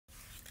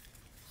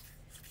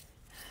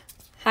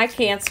Hi,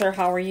 Cancer.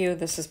 How are you?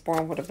 This is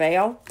Born with a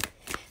Veil.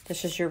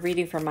 This is your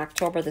reading from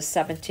October the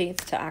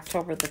 17th to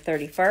October the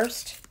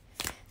 31st.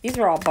 These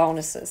are all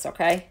bonuses,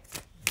 okay?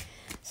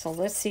 So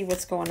let's see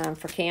what's going on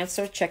for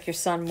Cancer. Check your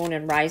sun, moon,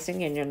 and rising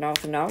in your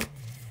north node.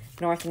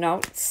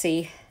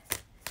 See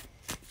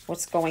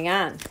what's going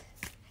on.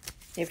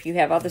 If you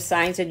have other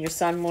signs in your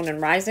sun, moon,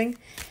 and rising,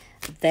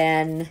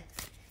 then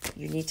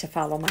you need to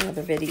follow my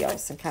other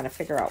videos and kind of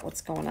figure out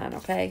what's going on,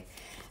 okay?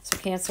 So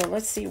Cancer,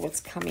 let's see what's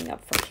coming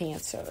up for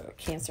Cancer.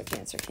 Cancer.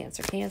 So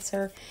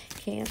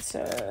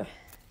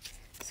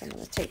I'm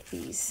going to take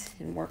these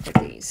and work with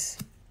these.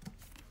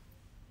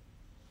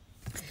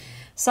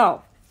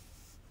 So,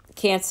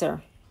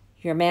 Cancer,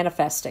 you're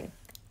manifesting.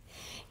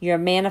 You're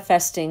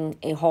manifesting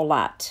a whole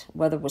lot,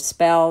 whether with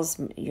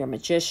spells, you're a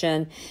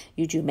magician,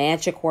 you do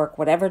magic work,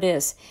 whatever it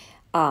is,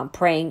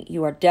 praying,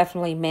 you are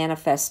definitely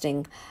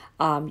manifesting.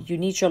 You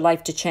need your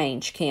life to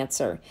change,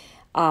 Cancer.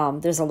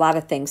 There's a lot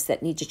of things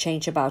that need to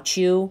change about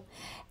you.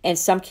 And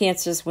some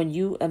Cancers, when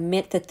you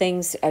admit the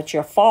things at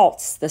your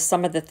faults,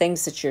 some of the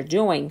things that you're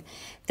doing,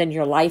 then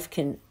your life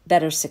can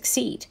better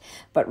succeed.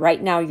 But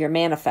right now you're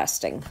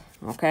manifesting,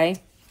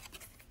 okay?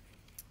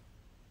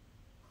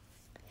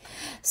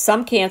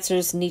 Some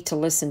Cancers need to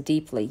listen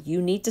deeply.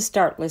 You need to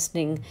start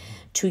listening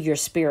to your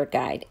spirit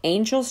guide.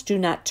 Angels do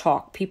not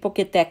talk. People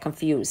get that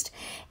confused.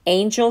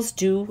 Angels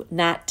do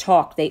not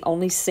talk. They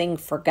only sing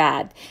for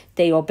God.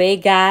 They obey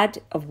God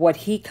of what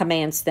He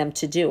commands them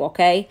to do,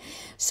 okay?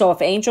 So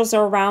if angels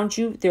are around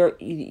you,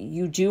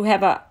 you do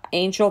have an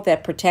angel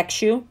that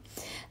protects you.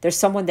 There's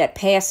someone that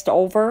passed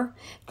over.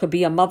 Could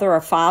be a mother or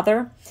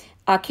father,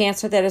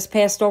 Cancer that has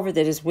passed over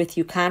that is with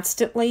you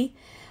constantly.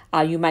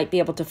 You might be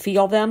able to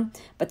feel them,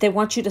 but they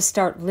want you to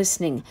start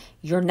listening.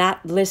 You're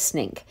not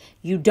listening.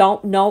 You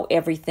don't know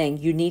everything.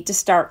 You need to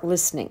start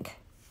listening.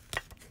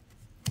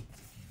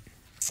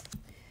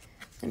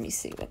 Let me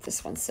see what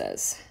this one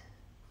says.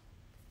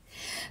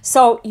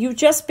 So you've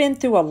just been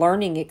through a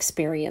learning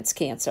experience,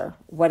 Cancer.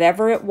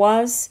 Whatever it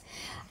was,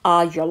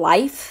 your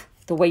life,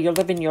 the way you're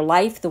living your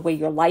life, the way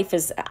your life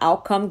is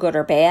outcome, good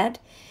or bad,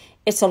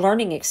 it's a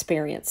learning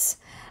experience.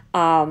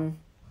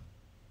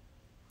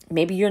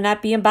 Maybe you're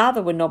not being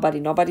bothered with nobody.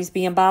 Nobody's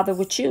being bothered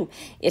with you.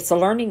 It's a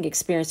learning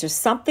experience. There's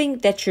something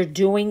that you're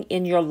doing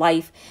in your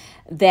life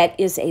that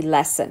is a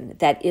lesson,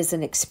 that is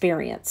an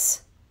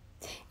experience,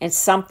 and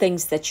some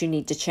things that you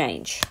need to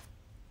change.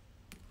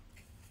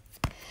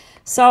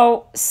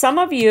 So some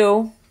of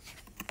you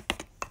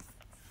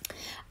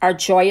are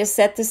joyous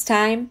at this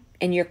time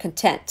and you're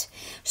content.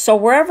 So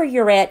wherever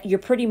you're at, you're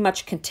pretty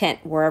much content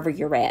wherever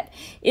you're at.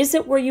 Is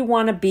it where you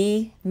want to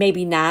be?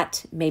 Maybe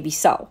not. Maybe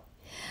so.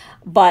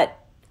 But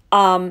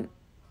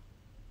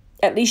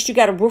at least you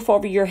got a roof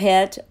over your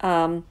head.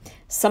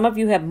 Some of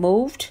you have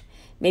moved.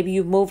 Maybe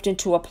you've moved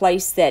into a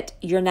place that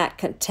you're not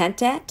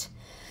content at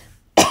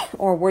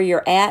or where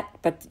you're at,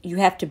 but you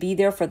have to be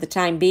there for the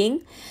time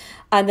being.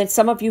 And then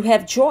some of you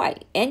have joy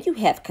and you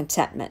have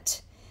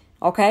contentment.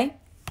 Okay?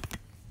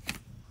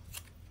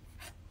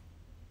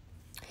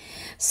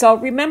 So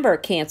remember,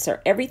 Cancer,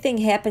 everything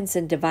happens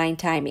in divine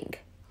timing.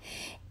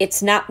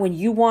 It's not when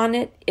you want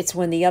it, it's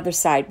when the other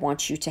side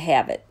wants you to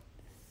have it.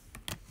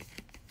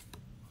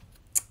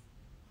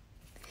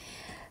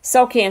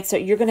 So, Cancer,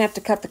 you're going to have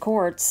to cut the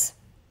cords.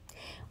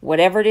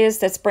 Whatever it is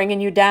that's bringing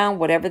you down,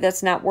 whatever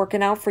that's not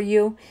working out for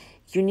you,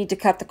 you need to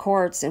cut the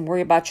cords and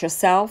worry about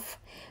yourself,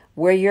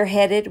 where you're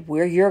headed,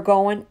 where you're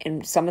going,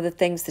 and some of the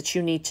things that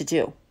you need to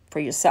do for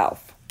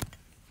yourself.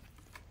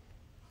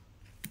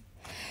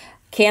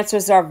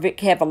 Cancers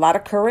have a lot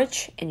of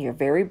courage, and you're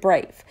very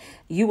brave.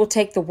 You will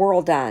take the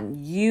world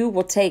on. You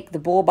will take the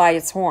bull by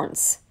its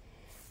horns.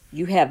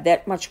 You have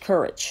that much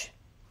courage.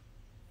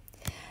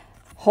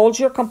 Hold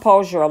your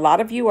composure. A lot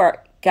of you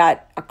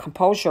got a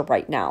composure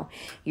right now.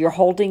 You're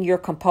holding your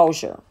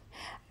composure.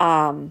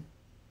 Some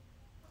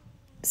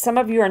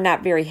of you are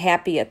not very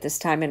happy at this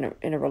time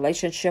in a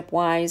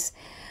relationship-wise.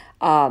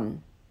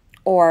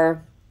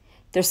 Or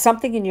there's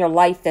something in your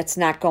life that's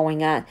not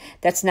going on,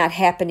 that's not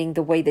happening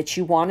the way that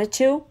you want it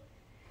to.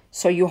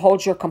 So you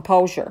hold your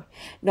composure.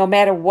 No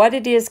matter what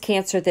it is,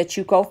 Cancer, that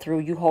you go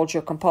through, you hold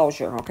your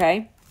composure,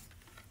 okay?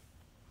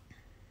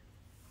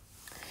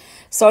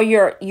 So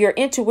your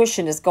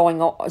intuition is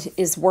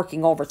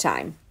working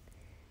overtime,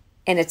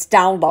 and it's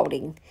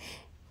downloading.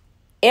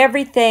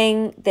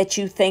 Everything that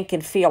you think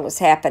and feel is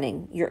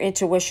happening. Your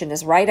intuition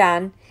is right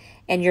on,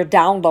 and you're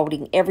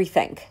downloading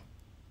everything.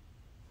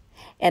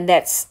 And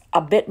that's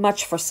a bit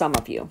much for some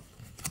of you.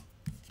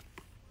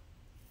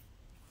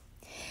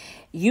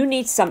 You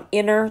need some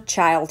inner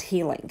child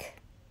healing.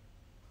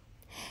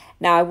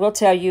 Now, I will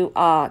tell you,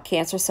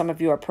 Cancer, some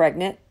of you are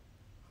pregnant,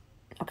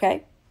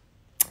 okay?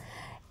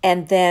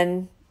 And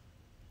then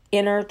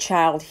inner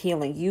child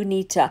healing. You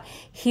need to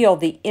heal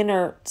the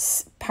inner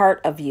part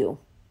of you,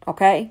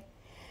 okay?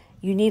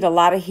 You need a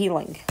lot of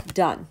healing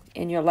done.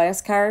 And your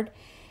last card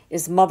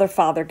is Mother,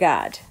 Father,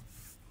 God.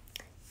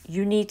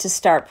 You need to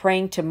start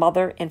praying to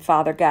Mother and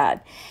Father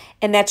God.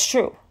 And that's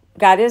true.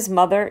 God is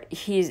mother.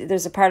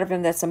 There's a part of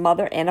him that's a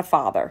mother and a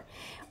father.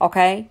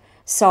 Okay?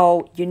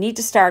 So you need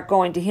to start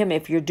going to him.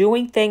 If you're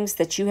doing things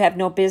that you have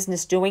no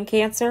business doing,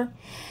 Cancer,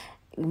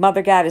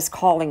 Mother God is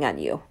calling on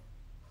you.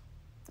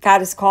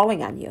 God is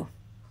calling on you.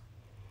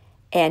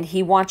 And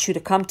he wants you to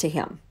come to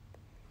him.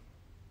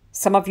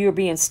 Some of you are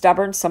being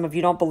stubborn. Some of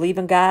you don't believe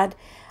in God.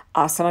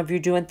 Some of you are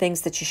doing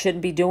things that you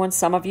shouldn't be doing,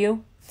 some of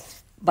you.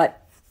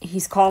 But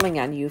he's calling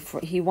on you.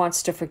 He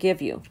wants to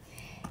forgive you.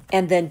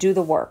 And then do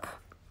the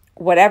work.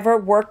 Whatever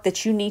work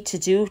that you need to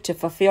do to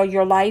fulfill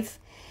your life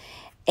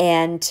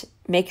and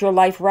make your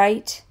life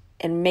right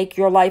and make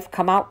your life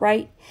come out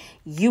right,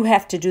 you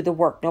have to do the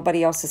work.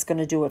 Nobody else is going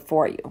to do it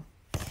for you.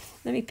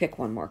 Let me pick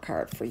one more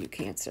card for you,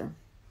 Cancer.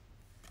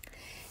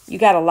 You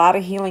got a lot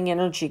of healing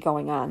energy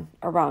going on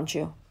around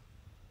you.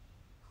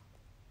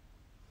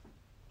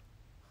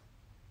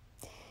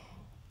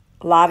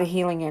 A lot of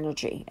healing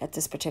energy at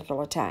this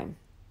particular time.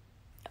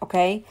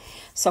 Okay?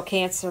 So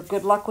Cancer,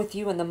 good luck with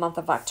you in the month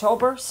of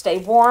October. Stay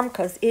warm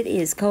because it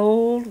is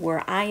cold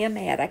where I am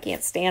at. I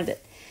can't stand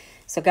it.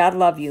 So God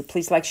love you.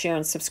 Please like, share,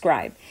 and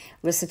subscribe.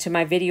 Listen to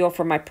my video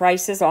for my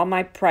prices. All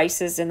my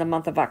prices in the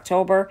month of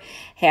October.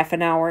 Half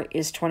an hour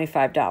is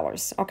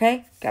 $25.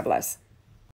 Okay? God bless.